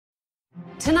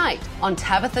Tonight on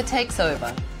Tabatha Takes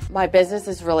Over. My business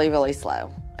is really, really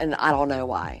slow, and I don't know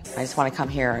why. I just want to come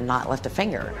here and not lift a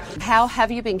finger. How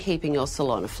have you been keeping your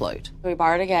salon afloat? We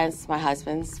borrowed against my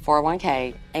husband's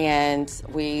 401k, and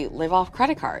we live off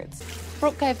credit cards.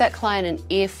 Brooke gave that client an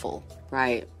earful.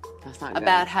 Right. That's not good.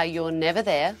 About how you're never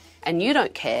there, and you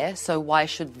don't care, so why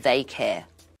should they care?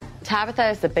 Tabatha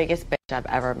is the biggest bitch I've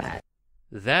ever met.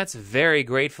 That's very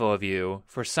grateful of you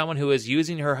for someone who is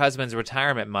using her husband's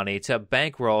retirement money to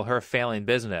bankroll her failing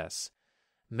business.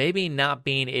 Maybe not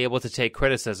being able to take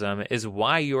criticism is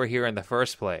why you are here in the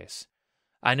first place.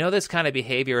 I know this kind of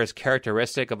behavior is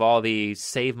characteristic of all the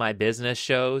Save My Business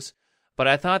shows, but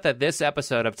I thought that this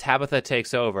episode of Tabatha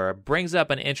Takes Over brings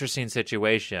up an interesting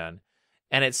situation,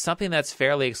 and it's something that's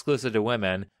fairly exclusive to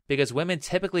women because women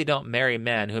typically don't marry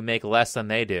men who make less than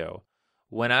they do.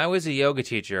 When I was a yoga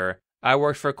teacher, I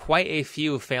worked for quite a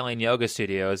few failing yoga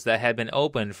studios that had been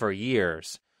open for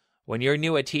years. When you're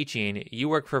new at teaching, you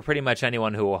work for pretty much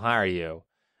anyone who will hire you.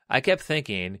 I kept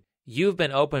thinking, you've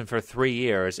been open for 3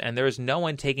 years and there's no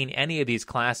one taking any of these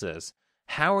classes.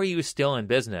 How are you still in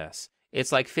business?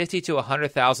 It's like $50,000 to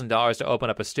 $100,000 to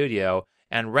open up a studio,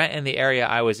 and rent in the area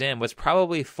I was in was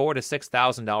probably $4,000 to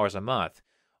 $6,000 a month.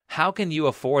 How can you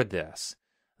afford this?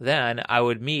 Then I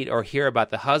would meet or hear about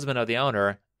the husband of the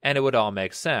owner, and it would all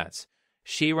make sense.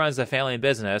 She runs the failing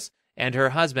business, and her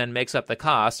husband makes up the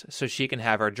cost so she can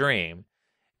have her dream.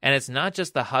 And it's not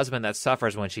just the husband that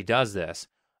suffers when she does this.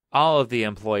 All of the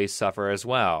employees suffer as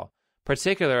well,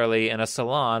 particularly in a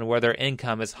salon where their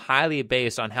income is highly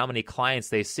based on how many clients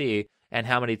they see and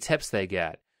how many tips they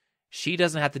get. She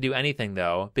doesn't have to do anything,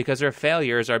 though, because her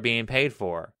failures are being paid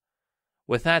for.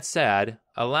 With that said,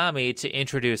 allow me to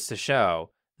introduce the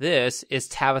show. This is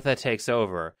Tabatha Takes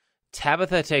Over.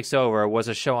 Tabatha Takes Over was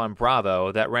a show on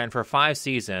Bravo that ran for 5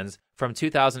 seasons from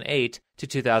 2008 to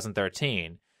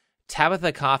 2013.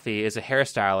 Tabatha Coffee is a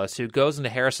hairstylist who goes into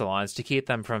hair salons to keep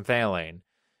them from failing.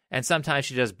 And sometimes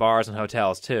she does bars and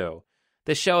hotels too.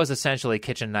 The show is essentially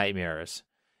kitchen nightmares.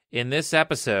 In this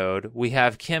episode, we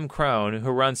have Kim Krohn,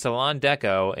 who runs Salon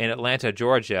Deco in Atlanta,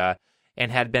 Georgia,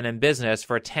 and had been in business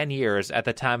for 10 years at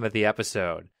the time of the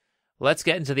episode. Let's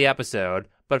get into the episode,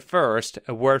 but first,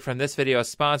 a word from this video's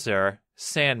sponsor,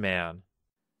 Sandman.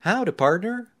 Howdy,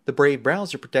 partner. The Brave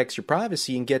browser protects your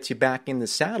privacy and gets you back in the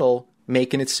saddle,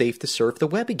 making it safe to surf the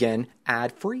web again,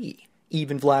 ad-free.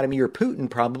 Even Vladimir Putin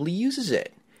probably uses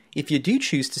it. If you do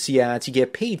choose to see ads, you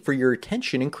get paid for your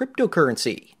attention in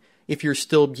cryptocurrency. If you're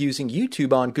still using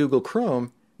YouTube on Google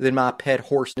Chrome, then my pet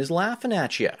horse is laughing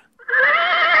at you.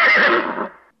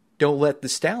 Don't let the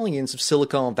stallions of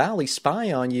Silicon Valley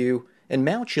spy on you and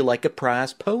mount you like a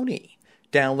prize pony.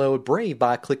 Download Brave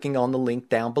by clicking on the link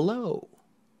down below.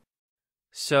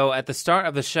 So at the start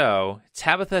of the show,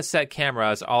 Tabatha set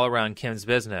cameras all around Kim's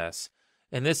business.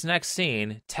 In this next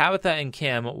scene, Tabatha and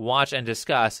Kim watch and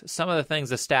discuss some of the things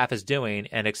the staff is doing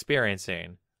and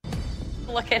experiencing.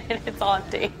 Look at it, it's all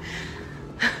empty.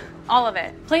 All of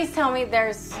it. Please tell me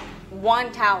there's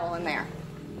one towel in there.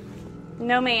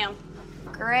 No, ma'am.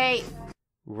 Great.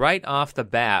 Right off the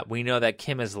bat, we know that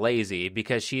Kim is lazy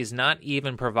because she's not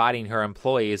even providing her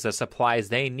employees the supplies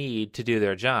they need to do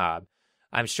their job.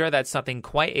 I'm sure that's something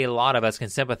quite a lot of us can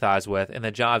sympathize with in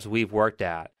the jobs we've worked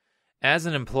at. As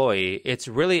an employee, it's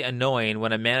really annoying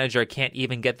when a manager can't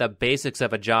even get the basics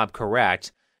of a job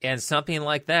correct, and something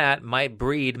like that might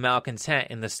breed malcontent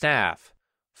in the staff.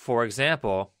 For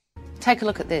example, Take a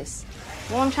look at this.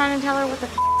 Well, I'm trying to tell her what the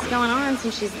is going on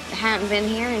since she hadn't been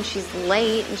here and she's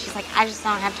late, and she's like, I just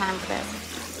don't have time for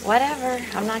this. Whatever.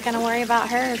 I'm not going to worry about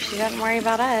her if she doesn't worry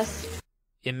about us.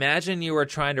 imagine you are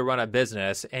trying to run a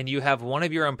business and you have one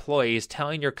of your employees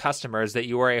telling your customers that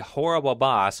you are a horrible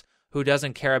boss who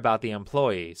doesn't care about the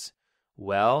employees.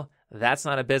 Well, that's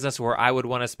not a business where I would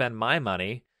want to spend my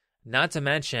money. Not to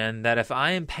mention that if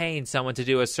I am paying someone to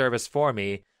do a service for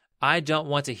me, I don't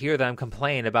want to hear them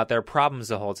complain about their problems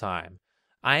the whole time.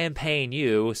 I am paying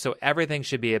you, so everything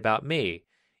should be about me.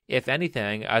 If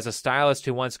anything, as a stylist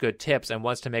who wants good tips and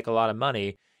wants to make a lot of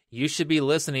money, you should be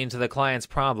listening to the client's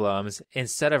problems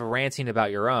instead of ranting about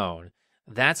your own.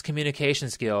 That's communication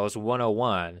skills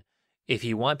 101. If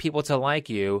you want people to like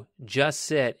you, just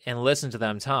sit and listen to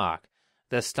them talk.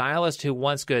 The stylist who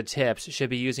wants good tips should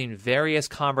be using various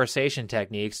conversation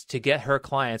techniques to get her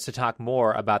clients to talk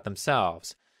more about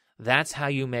themselves. That's how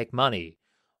you make money.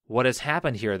 What has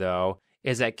happened here, though,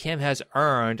 is that Kim has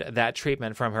earned that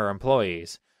treatment from her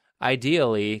employees.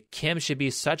 Ideally, Kim should be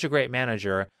such a great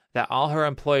manager that all her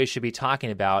employees should be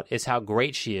talking about is how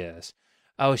great she is.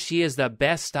 Oh, she is the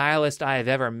best stylist I have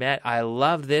ever met. I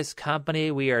love this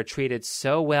company. We are treated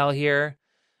so well here.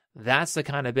 That's the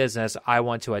kind of business I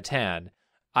want to attend.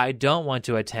 I don't want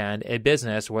to attend a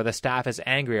business where the staff is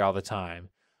angry all the time.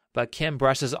 But Kim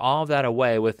brushes all of that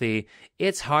away with the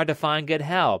 "it's hard to find good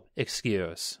help"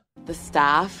 excuse. The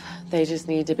staff, they just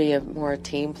need to be a more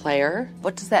team player.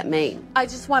 What does that mean? I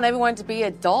just want everyone to be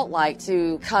adult-like,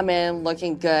 to come in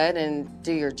looking good and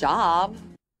do your job.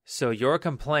 So your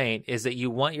complaint is that you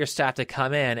want your staff to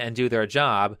come in and do their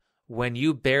job when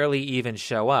you barely even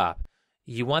show up.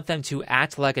 You want them to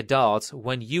act like adults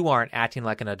when you aren't acting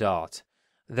like an adult.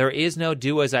 There is no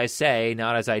do as I say,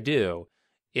 not as I do.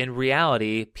 In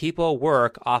reality, people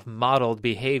work off modeled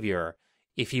behavior.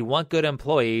 If you want good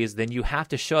employees, then you have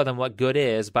to show them what good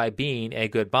is by being a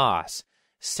good boss.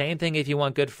 Same thing if you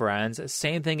want good friends,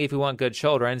 same thing if you want good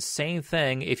children, same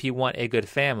thing if you want a good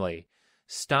family.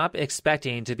 Stop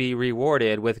expecting to be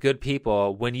rewarded with good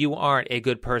people when you aren't a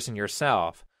good person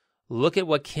yourself. Look at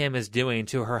what Kim is doing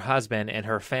to her husband and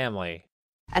her family.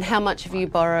 And how much have you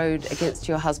borrowed against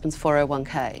your husband's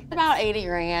 401k? About 80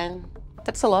 grand.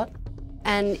 That's a lot.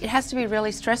 And it has to be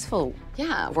really stressful.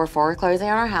 Yeah, we're foreclosing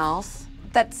on our house.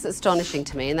 That's astonishing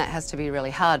to me, and that has to be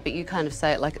really hard, but you kind of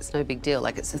say it like it's no big deal,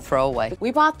 like it's a throwaway.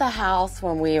 We bought the house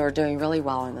when we were doing really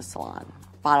well in the salon,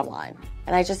 bottom line.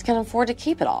 And I just couldn't afford to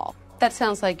keep it all. That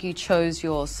sounds like you chose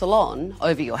your salon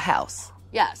over your house.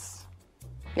 Yes.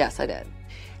 Yes, I did.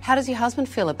 How does your husband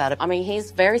feel about it? I mean,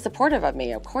 he's very supportive of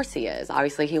me. Of course he is.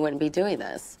 Obviously, he wouldn't be doing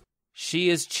this. She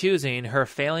is choosing her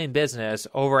failing business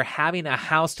over having a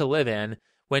house to live in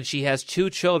when she has 2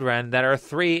 children that are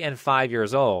 3 and 5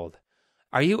 years old.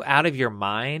 Are you out of your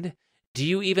mind? Do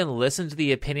you even listen to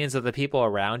the opinions of the people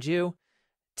around you?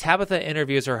 Tabatha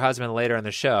interviews her husband later in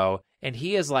the show, and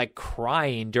he is like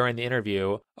crying during the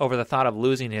interview over the thought of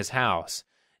losing his house.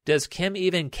 Does Kim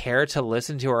even care to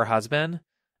listen to her husband?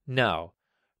 No.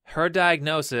 Her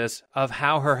diagnosis of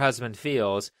how her husband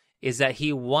feels is that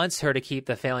he wants her to keep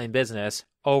the failing business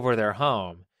over their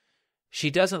home. She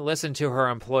doesn't listen to her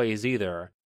employees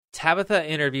either. Tabatha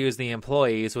interviews the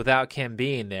employees without Kim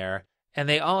being there, and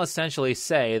they all essentially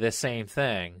say the same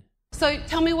thing. So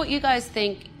tell me what you guys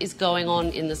think is going on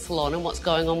in the salon and what's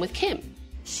going on with Kim.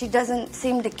 She doesn't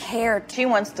seem to care. She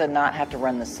wants to not have to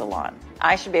run the salon.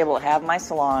 I should be able to have my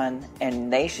salon,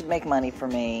 and they should make money for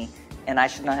me, and I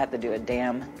should not have to do a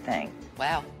damn thing.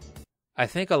 Wow. I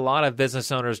think a lot of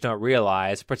business owners don't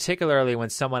realize, particularly when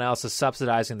someone else is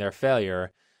subsidizing their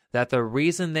failure, that the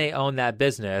reason they own that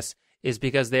business is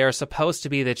because they are supposed to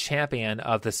be the champion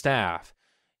of the staff.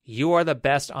 You are the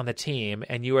best on the team,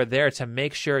 and you are there to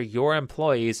make sure your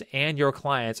employees and your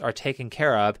clients are taken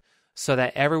care of so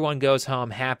that everyone goes home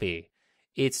happy.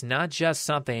 It's not just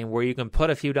something where you can put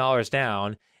a few dollars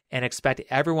down and expect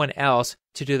everyone else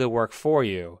to do the work for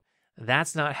you.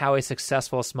 That's not how a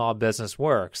successful small business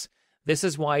works. This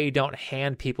is why you don't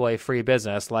hand people a free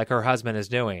business like her husband is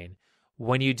doing.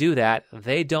 When you do that,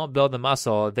 they don't build the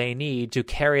muscle they need to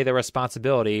carry the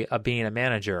responsibility of being a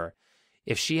manager.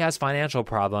 If she has financial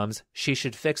problems, she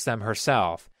should fix them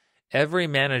herself. Every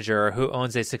manager who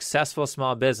owns a successful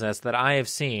small business that I have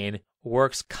seen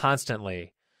works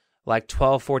constantly, like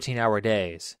 12, 14-hour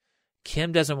days.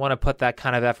 Kim doesn't want to put that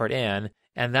kind of effort in,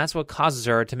 and that's what causes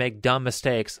her to make dumb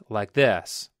mistakes like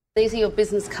this. These are your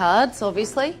business cards,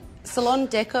 obviously. Salon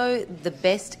Deco, the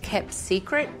best kept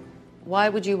secret. Why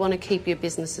would you want to keep your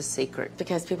business a secret?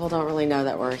 Because people don't really know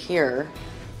that we're here.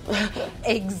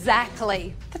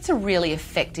 Exactly. That's a really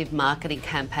effective marketing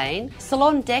campaign.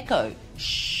 Salon Deco.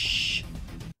 Shh.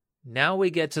 Now we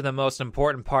get to the most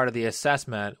important part of the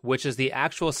assessment, which is the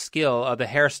actual skill of the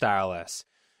hairstylist.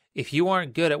 If you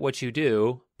aren't good at what you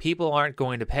do, people aren't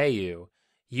going to pay you.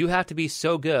 You have to be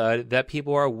so good that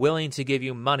people are willing to give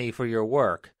you money for your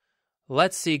work.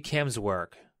 Let's see Kim's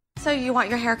work. So you want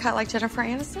your hair cut like Jennifer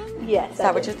Aniston? Yes. Is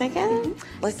that what you're thinking?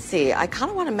 Mm-hmm. Let's see. I kind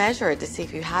of want to measure it to see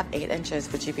if you have 8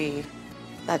 inches. Would you be...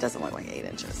 That doesn't look like 8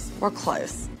 inches. We're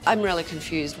close. I'm really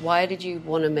confused. Why did you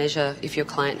want to measure if your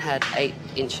client had 8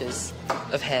 inches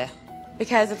of hair?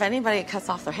 Because if anybody cuts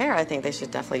off their hair, I think they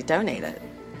should definitely donate it.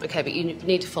 Okay, but you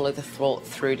need to follow the thought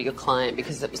through to your client,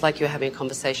 because it was like you were having a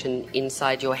conversation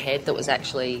inside your head that was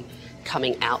actually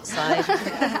coming outside.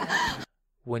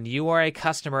 When you are a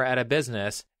customer at a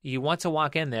business, you want to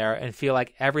walk in there and feel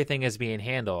like everything is being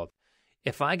handled.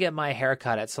 If I get my hair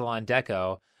cut at Salon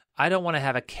Deco, I don't want to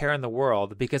have a care in the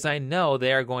world because I know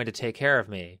they are going to take care of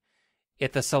me.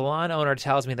 If the salon owner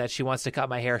tells me that she wants to cut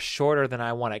my hair shorter than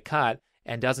I want it cut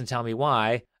and doesn't tell me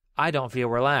why, I don't feel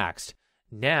relaxed.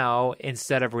 Now,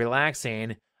 instead of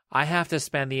relaxing, I have to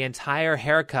spend the entire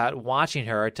haircut watching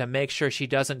her to make sure she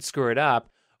doesn't screw it up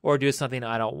or do something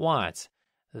I don't want.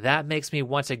 That makes me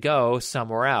want to go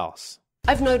somewhere else.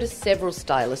 I've noticed several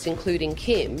stylists, including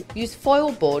Kim, use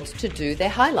foil boards to do their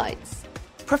highlights.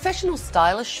 Professional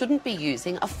stylists shouldn't be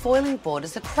using a foiling board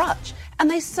as a crutch, and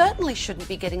they certainly shouldn't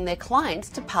be getting their clients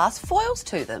to pass foils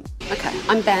to them. Okay,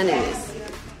 I'm banning this.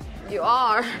 You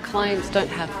are. Clients don't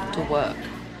have to work.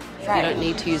 Right. You don't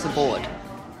need to use a board.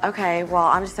 Okay, well,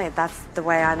 I'm just saying that's the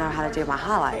way I know how to do my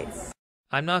highlights.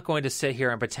 I'm not going to sit here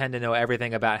and pretend to know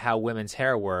everything about how women's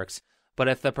hair works, but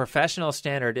if the professional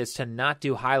standard is to not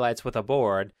do highlights with a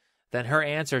board, then her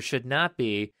answer should not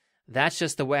be, that's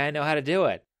just the way I know how to do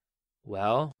it.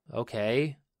 Well,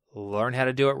 okay, learn how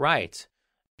to do it right.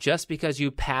 Just because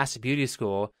you passed beauty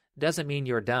school doesn't mean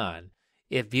you're done.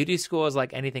 If beauty school is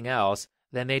like anything else,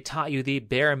 then they taught you the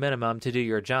bare minimum to do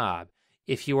your job.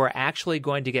 If you are actually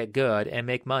going to get good and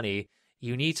make money,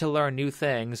 you need to learn new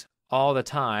things all the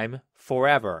time,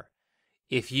 forever.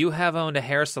 If you have owned a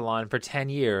hair salon for 10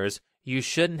 years, you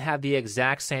shouldn't have the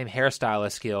exact same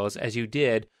hairstylist skills as you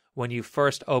did when you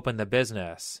first opened the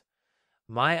business.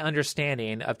 My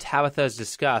understanding of Tabatha's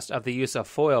disgust of the use of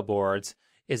foil boards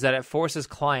is that it forces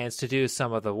clients to do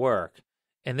some of the work.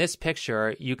 In this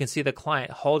picture, you can see the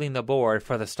client holding the board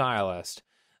for the stylist.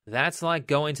 That's like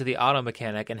going to the auto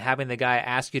mechanic and having the guy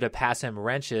ask you to pass him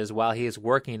wrenches while he is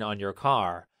working on your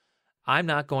car. I'm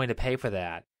not going to pay for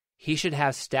that. He should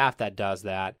have staff that does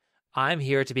that. I'm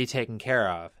here to be taken care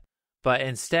of. But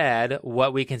instead,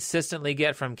 what we consistently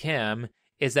get from Kim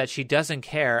is that she doesn't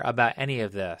care about any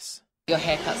of this. Your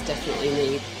haircuts definitely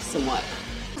need some work.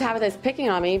 Tabatha's picking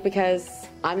on me because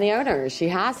I'm the owner. She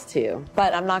has to.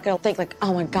 But I'm not going to think like,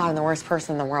 oh my God, I'm the worst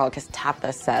person in the world because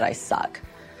Tabatha said I suck.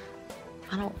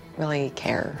 I don't really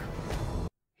care.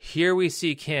 Here we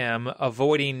see Kim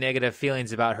avoiding negative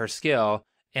feelings about her skill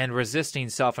and resisting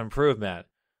self-improvement.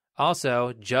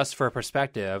 Also, just for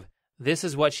perspective, this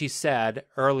is what she said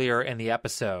earlier in the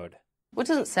episode. Well, it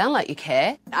doesn't sound like you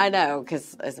care. I know,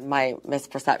 because it's my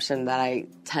misperception that I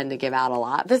tend to give out a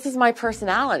lot. This is my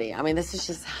personality. I mean, this is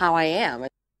just how I am.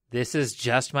 This is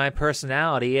just my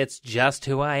personality. It's just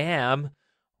who I am.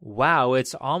 Wow,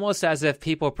 it's almost as if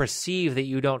people perceive that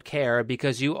you don't care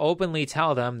because you openly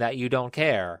tell them that you don't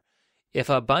care. If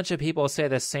a bunch of people say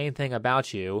the same thing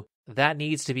about you, that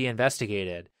needs to be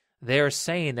investigated. They are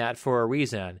saying that for a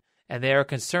reason, and they are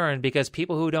concerned because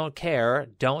people who don't care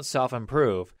don't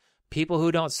self-improve. People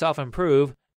who don't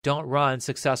self-improve don't run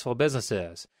successful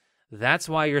businesses. That's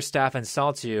why your staff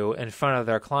insults you in front of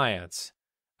their clients.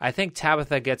 I think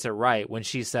Tabatha gets it right when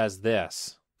she says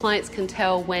this. Clients can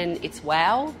tell when it's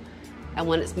wow and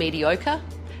when it's mediocre,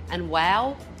 and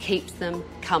wow keeps them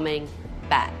coming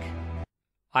back.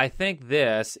 I think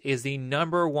this is the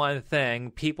number one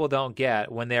thing people don't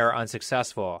get when they are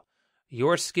unsuccessful.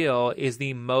 Your skill is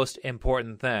the most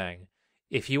important thing.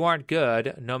 If you aren't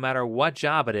good, no matter what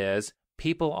job it is,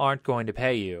 people aren't going to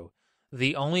pay you.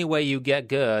 The only way you get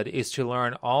good is to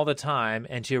learn all the time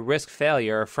and to risk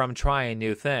failure from trying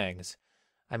new things.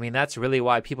 I mean, that's really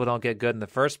why people don't get good in the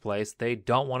first place. They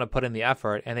don't want to put in the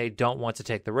effort and they don't want to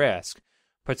take the risk,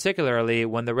 particularly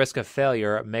when the risk of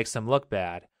failure makes them look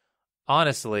bad.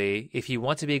 Honestly, if you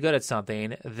want to be good at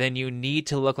something, then you need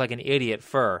to look like an idiot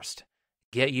first.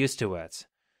 Get used to it.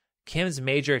 Kim's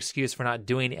major excuse for not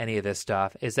doing any of this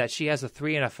stuff is that she has a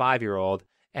 3- and a 5-year-old,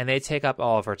 and they take up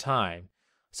all of her time.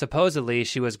 Supposedly,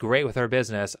 she was great with her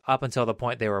business up until the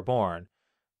point they were born.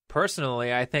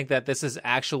 Personally, I think that this is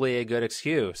actually a good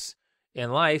excuse.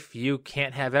 In life, you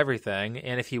can't have everything,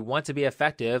 and if you want to be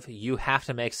effective, you have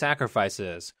to make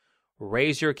sacrifices.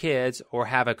 Raise your kids or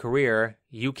have a career,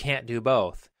 you can't do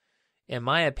both. In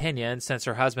my opinion, since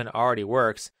her husband already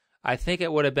works, I think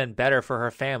it would have been better for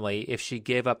her family if she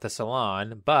gave up the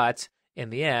salon, but in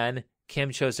the end,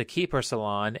 Kim chose to keep her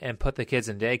salon and put the kids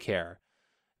in daycare.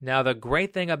 Now, the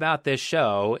great thing about this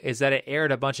show is that it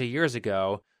aired a bunch of years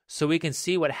ago, so we can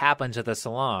see what happened to the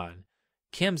salon.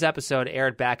 Kim's episode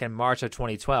aired back in March of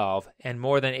 2012, and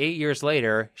more than 8 years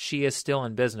later, she is still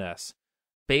in business.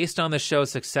 Based on the show's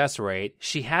success rate,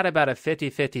 she had about a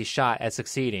 50-50 shot at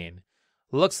succeeding.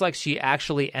 Looks like she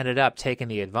actually ended up taking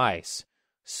the advice.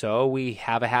 So we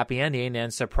have a happy ending,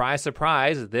 and surprise,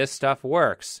 surprise, this stuff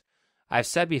works. I've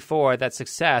said before that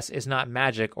success is not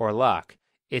magic or luck.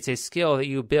 It's a skill that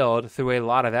you build through a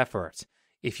lot of effort.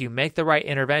 If you make the right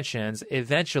interventions,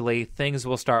 eventually things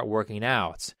will start working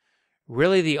out.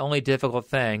 Really, the only difficult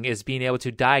thing is being able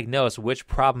to diagnose which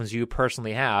problems you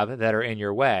personally have that are in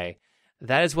your way.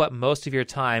 That is what most of your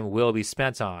time will be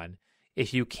spent on.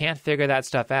 If you can't figure that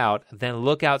stuff out, then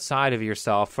look outside of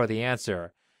yourself for the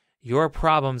answer. Your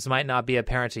problems might not be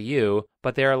apparent to you,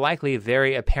 but they are likely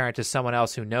very apparent to someone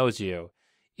else who knows you.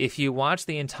 If you watch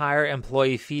the entire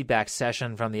employee feedback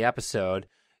session from the episode,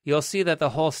 you'll see that the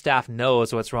whole staff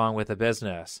knows what's wrong with the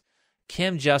business.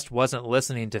 Kim just wasn't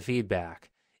listening to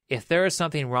feedback. If there is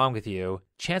something wrong with you,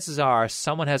 chances are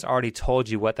someone has already told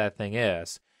you what that thing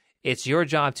is. It's your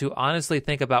job to honestly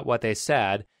think about what they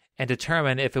said and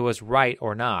determine if it was right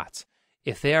or not.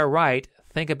 If they are right,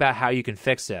 think about how you can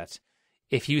fix it.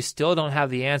 If you still don't have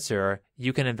the answer,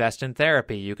 you can invest in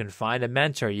therapy, you can find a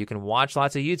mentor, you can watch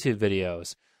lots of YouTube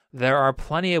videos. There are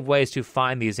plenty of ways to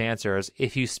find these answers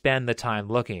if you spend the time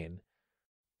looking.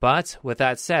 But with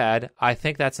that said, I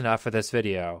think that's enough for this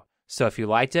video. So if you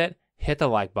liked it, hit the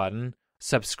like button,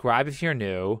 subscribe if you're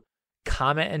new,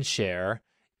 comment and share.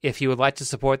 If you would like to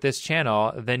support this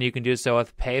channel, then you can do so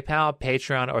with PayPal,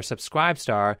 Patreon, or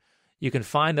Subscribestar. You can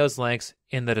find those links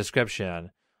in the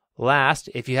description. Last,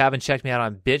 if you haven't checked me out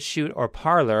on Bitchute or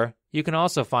Parler, you can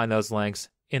also find those links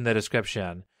in the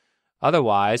description.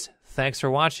 Otherwise, thanks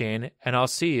for watching, and I'll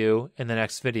see you in the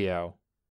next video.